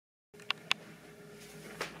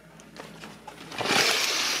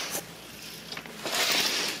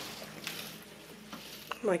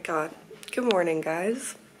Oh my god. Good morning,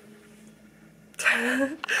 guys.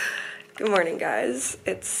 Good morning, guys.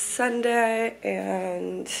 It's Sunday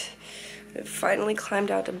and I finally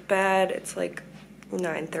climbed out of bed. It's like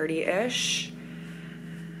 9:30-ish.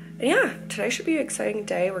 And yeah, today should be an exciting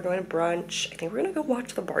day. We're going to brunch. I think we're gonna go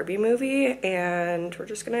watch the Barbie movie and we're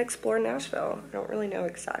just gonna explore Nashville. I don't really know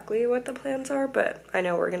exactly what the plans are, but I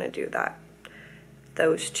know we're gonna do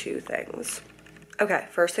those two things. Okay,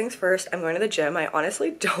 first things first, I'm going to the gym. I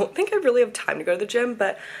honestly don't think I really have time to go to the gym,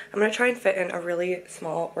 but I'm gonna try and fit in a really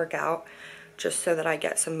small workout just so that I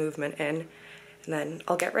get some movement in. And then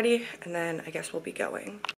I'll get ready and then I guess we'll be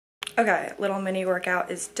going. Okay, little mini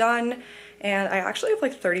workout is done and I actually have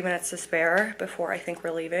like 30 minutes to spare before I think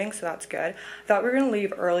we're leaving, so that's good. I thought we were gonna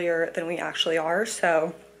leave earlier than we actually are,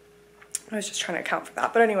 so I was just trying to account for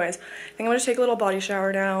that. But anyways, I think I'm gonna take a little body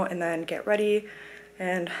shower now and then get ready,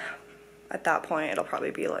 and at that point it'll probably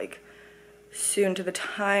be like soon to the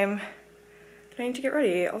time that I need to get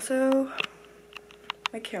ready. Also,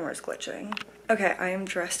 my camera's glitching. Okay, I am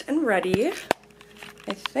dressed and ready.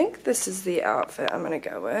 I think this is the outfit I'm gonna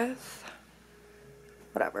go with.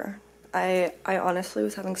 Whatever. I honestly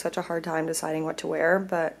was having such a hard time deciding what to wear,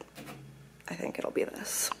 but I think it'll be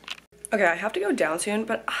this. Okay, I have to go down soon,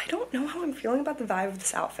 but I don't know how I'm feeling about the vibe of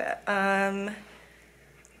this outfit. I'm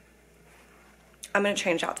gonna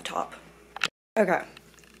change out the top. Okay.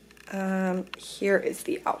 Here is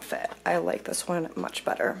the outfit. I like this one much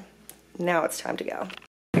better. Now it's time to go.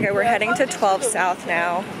 Okay, we're heading to 12 South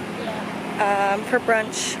now for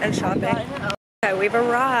brunch and shopping. Okay, we've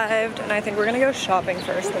arrived, and I think we're gonna go shopping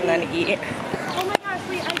first and then eat. Oh my gosh,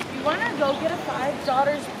 wait, I do wanna go get a Five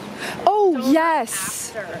Daughters. Oh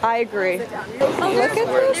yes, after. I agree. Look at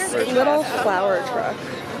this little flower truck.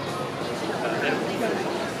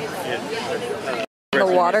 The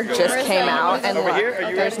water just came out, and look,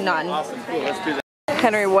 there's none.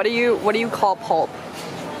 Henry, what do you call pulp?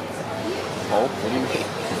 Pulp? What do you mean?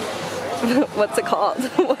 What's it called?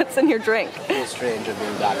 What's in your drink? It's a little strange of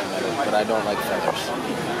being documented, but I don't like feathers.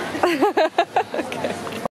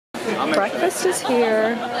 Okay. Breakfast is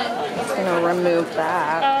here. I'm gonna remove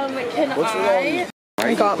that.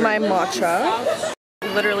 I got my matcha.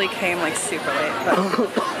 Literally came like super late, but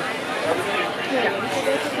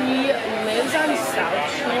He lives on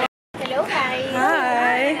South Shore. Hello,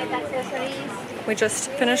 hi. We just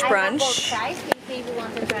finished brunch.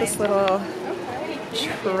 Look at this little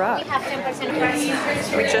truck.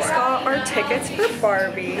 We just got our tickets for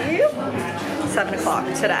Barbie. 7 o'clock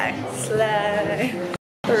today. Slay.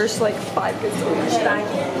 There's like 5 good each thing.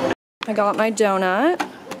 I got my donut.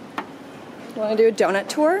 Want to do a donut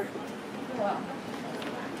tour?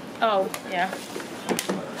 Oh, yeah.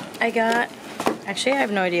 Actually, I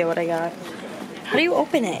have no idea what I got. How do you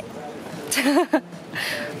open it?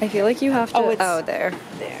 I feel like you have to. Oh, there.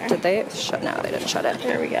 There. Did they shut? No, they didn't shut it.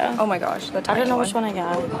 There we go. Oh my gosh, the I tiny don't know which one I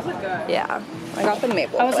got. Yeah, I got the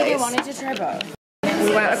maple. I was like, I glaze. wanted to try both.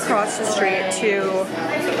 We went across the street to.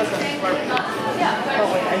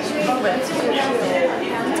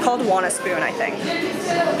 It's called Wanna Spoon, I think.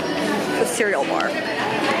 The cereal bar.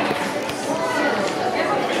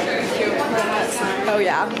 Oh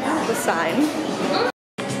yeah, the sign.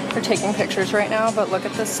 We're taking pictures right now, but look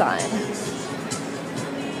at the sign.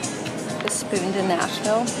 The Spoon to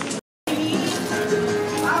Nashville.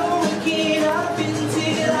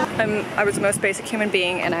 I was the most basic human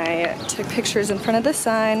being and I took pictures in front of the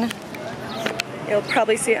sign. You'll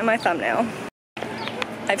probably see it in my thumbnail.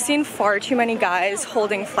 I've seen far too many guys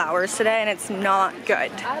holding flowers today and it's not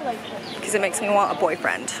good because it makes me want a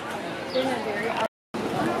boyfriend.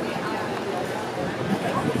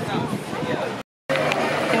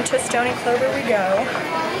 Into Stony Clover we go.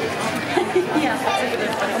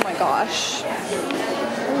 Oh my gosh.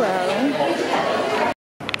 Hello.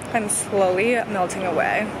 I'm slowly melting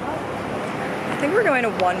away. I think we're going to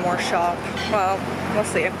one more shop. Well, we'll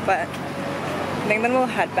see, but I think then we'll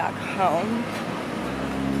head back home.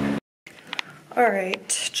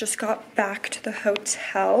 Alright, just got back to the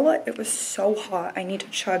hotel. It was so hot. I need to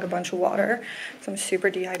chug a bunch of water because I'm super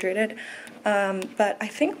dehydrated. But I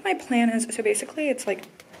think my plan is, so basically it's like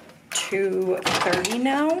 2:30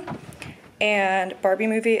 now, and Barbie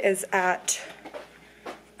movie is at,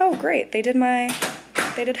 oh great, they did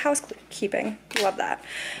housekeeping. Love that.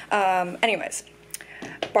 Anyways,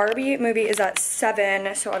 Barbie movie is at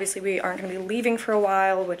 7, so obviously we aren't gonna be leaving for a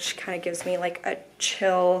while, which kind of gives me like a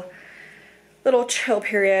little chill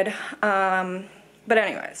period. But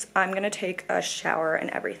anyways, I'm gonna take a shower, an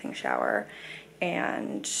everything shower,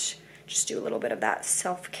 and just do a little bit of that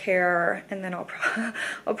self-care, and then I'll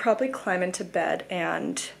probably climb into bed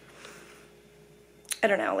and I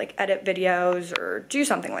don't know, like edit videos or do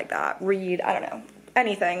something like that, read, I don't know,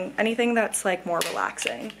 anything that's like more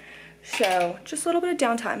relaxing. So just a little bit of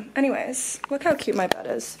downtime. Anyways, look how cute my bed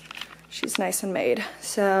is. She's nice and made.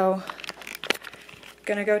 So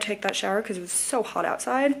gonna go take that shower because it was so hot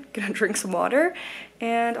outside. Gonna drink some water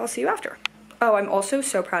and I'll see you after. Oh, I'm also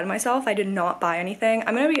so proud of myself. I did not buy anything.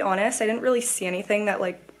 I'm gonna be honest, I didn't really see anything that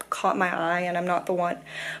like caught my eye, and I'm not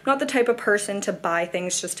the type of person to buy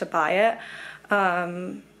things just to buy it.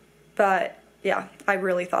 But yeah, I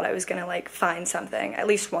really thought I was gonna like find something, at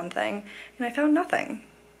least one thing, and I found nothing,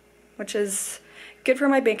 which is good for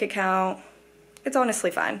my bank account. It's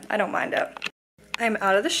honestly fine. I don't mind it. I'm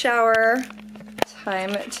out of the shower.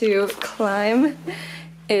 Time to climb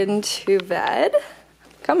into bed.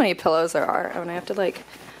 Look how many pillows there are. Oh, and I have to like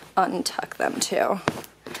untuck them too.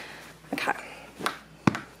 Okay.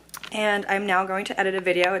 And I'm now going to edit a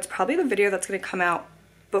video. It's probably the video that's gonna come out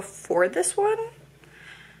before this one.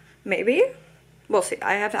 Maybe. We'll see.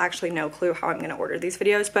 I have actually no clue how I'm gonna order these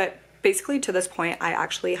videos, but basically to this point, I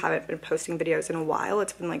actually haven't been posting videos in a while.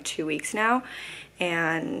 It's been like 2 weeks now,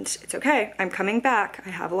 and it's okay. I'm coming back. I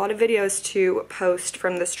have a lot of videos to post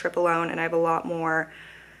from this trip alone, and I have a lot more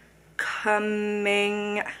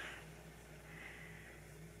coming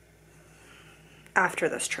after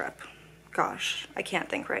this trip. Gosh, I can't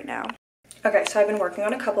think right now. Okay, so I've been working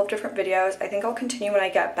on a couple of different videos. I think I'll continue when I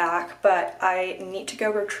get back, but I need to go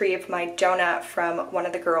retrieve my donut from one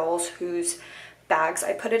of the girls whose bags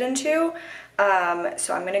I put it into.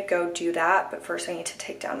 So I'm gonna go do that, but first I need to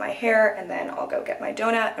take down my hair and then I'll go get my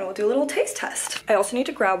donut and we'll do a little taste test. I also need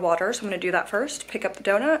to grab water, so I'm gonna do that first, pick up the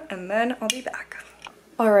donut, and then I'll be back.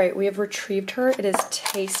 All right, we have retrieved her. It is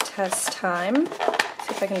taste test time. See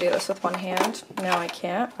if I can do this with one hand. No, I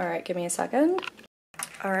can't. All right, give me a second.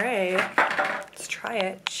 All right, let's try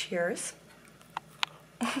it. Cheers.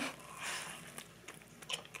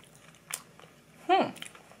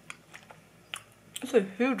 It's a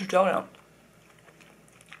huge donut.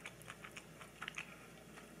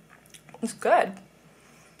 It's good.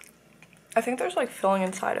 I think there's like filling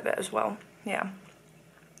inside of it as well. Yeah.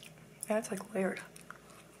 Yeah, it's like layered.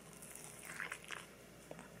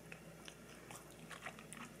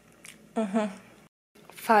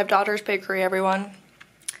 Five Daughters Bakery, everyone.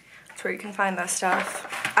 That's where you can find this stuff.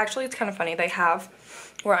 Actually, it's kind of funny. They have,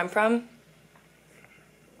 where I'm from,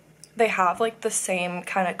 they have like the same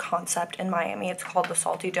kind of concept in Miami. It's called the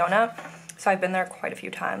Salty Donut. So I've been there quite a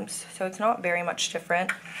few times. So it's not very much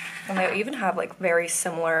different. And they even have like very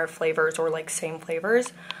similar flavors or like same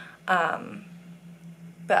flavors. But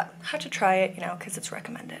I had to try it, you know, because it's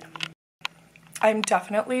recommended. I'm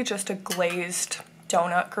definitely just a glazed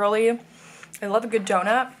donut girly. I love a good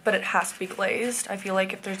donut, but it has to be glazed. I feel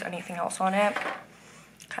like if there's anything else on it,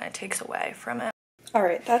 it kind of takes away from it. All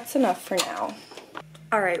right, that's enough for now.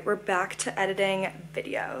 All right, we're back to editing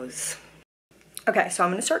videos. Okay, so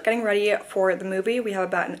I'm gonna start getting ready for the movie. We have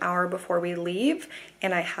about an hour before we leave,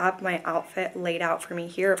 and I have my outfit laid out for me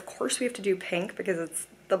here. Of course, we have to do pink because it's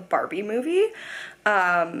the Barbie movie.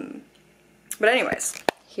 But anyways,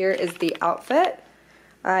 here is the outfit.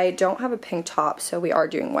 I don't have a pink top, so we are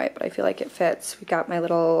doing white, but I feel like it fits. We got my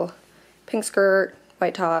little pink skirt,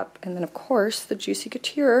 white top, and then of course the Juicy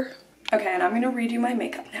Couture. Okay, and I'm gonna redo my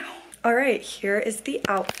makeup now. All right, here is the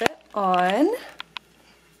outfit on.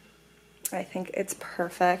 I think it's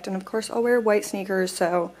perfect, and of course I'll wear white sneakers,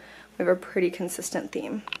 so we have a pretty consistent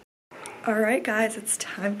theme. All right, guys, it's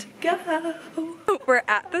time to go. We're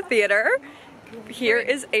at the theater. Here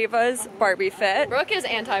is Ava's Barbie fit. Brooke is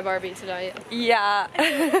anti-Barbie tonight. Yeah.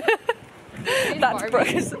 That's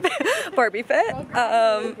Brooke's Barbie fit.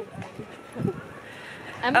 Oh,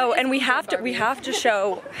 and we have to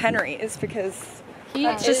show Henry's because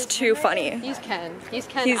it's just too funny. He's Ken. He's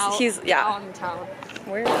Ken. He's yeah. Out in town.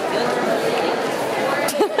 Where?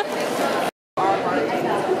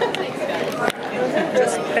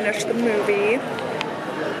 Just finished the movie.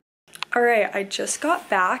 All right, I just got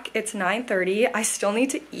back. It's 9:30. I still need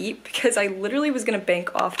to eat because I literally was gonna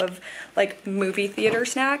bank off of like movie theater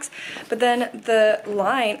snacks, but then the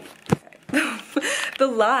line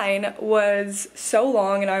was so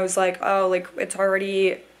long, and I was like, oh, like it's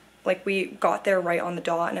already, like we got there right on the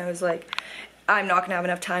dot, and I was like, I'm not gonna have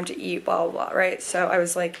enough time to eat, blah blah blah, right? So I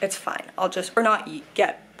was like, it's fine. I'll just, or not eat,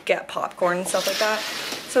 get popcorn and stuff like that.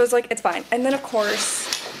 So I was like, it's fine. And then of course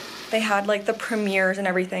they had like the premieres and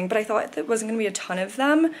everything, but I thought there wasn't gonna be a ton of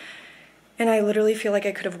them. And I literally feel like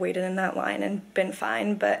I could have waited in that line and been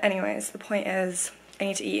fine. But anyways, the point is I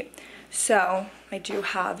need to eat. So I do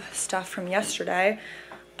have stuff from yesterday.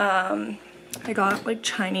 I got like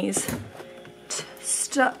Chinese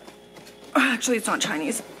stuff. Actually, it's not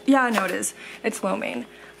Chinese. Yeah, no, it is. It's lo mein.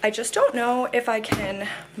 I just don't know if I can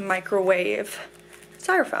microwave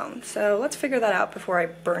styrofoam. So let's figure that out before I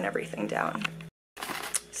burn everything down.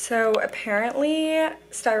 So apparently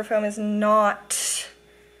styrofoam is not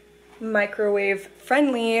microwave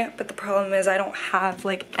friendly, but the problem is I don't have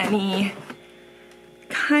like any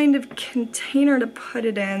kind of container to put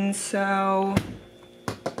it in, so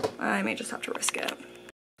I may just have to risk it.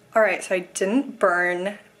 All right, so I didn't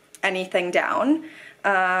burn anything down.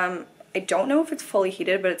 I don't know if it's fully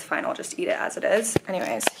heated, but it's fine. I'll just eat it as it is.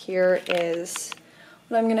 Anyways, here is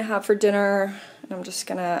what I'm gonna have for dinner. And I'm just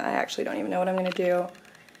gonna, I actually don't even know what I'm gonna do.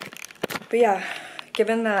 But yeah,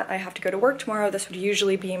 given that I have to go to work tomorrow, this would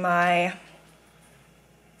usually be my,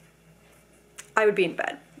 I would be in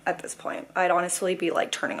bed at this point. I'd honestly be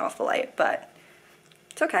like turning off the light, but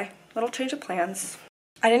it's okay. Little change of plans.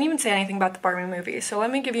 I didn't even say anything about the Barbie movie, so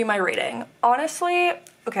let me give you my rating. Honestly,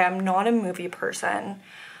 okay, I'm not a movie person.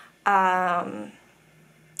 I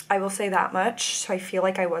will say that much, so I feel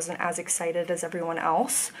like I wasn't as excited as everyone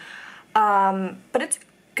else. But it's a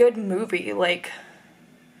good movie. Like,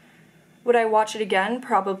 would I watch it again?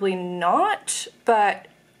 Probably not, but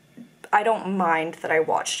I don't mind that I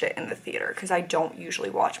watched it in the theater, because I don't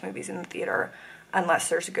usually watch movies in the theater unless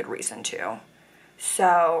there's a good reason to.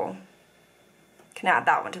 So, can add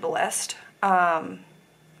that one to the list. But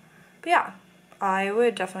yeah, I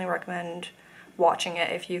would definitely recommend watching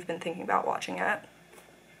it if you've been thinking about watching it.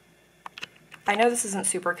 I know this isn't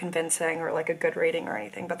super convincing or like a good rating or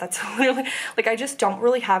anything, but that's literally, like, I just don't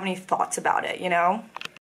really have any thoughts about it, you know?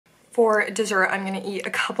 For dessert, I'm gonna eat a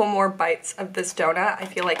couple more bites of this donut. I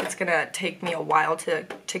feel like it's gonna take me a while to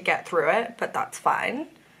get through it, but that's fine.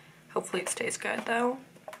 Hopefully it stays good though.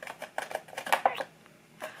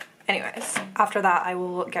 Anyways, after that I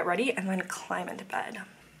will get ready and then climb into bed.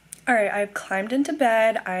 Alright, I've climbed into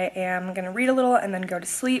bed. I am gonna read a little and then go to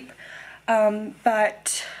sleep.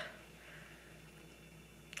 But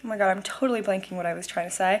oh my god, I'm totally blanking what I was trying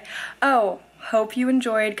to say. Oh, hope you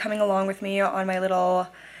enjoyed coming along with me on my little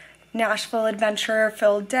Nashville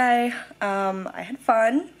adventure-filled day. I had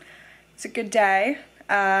fun. It's a good day.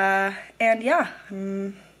 And yeah,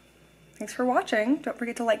 thanks for watching. Don't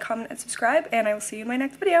forget to like, comment, and subscribe, and I will see you in my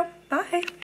next video. Bye!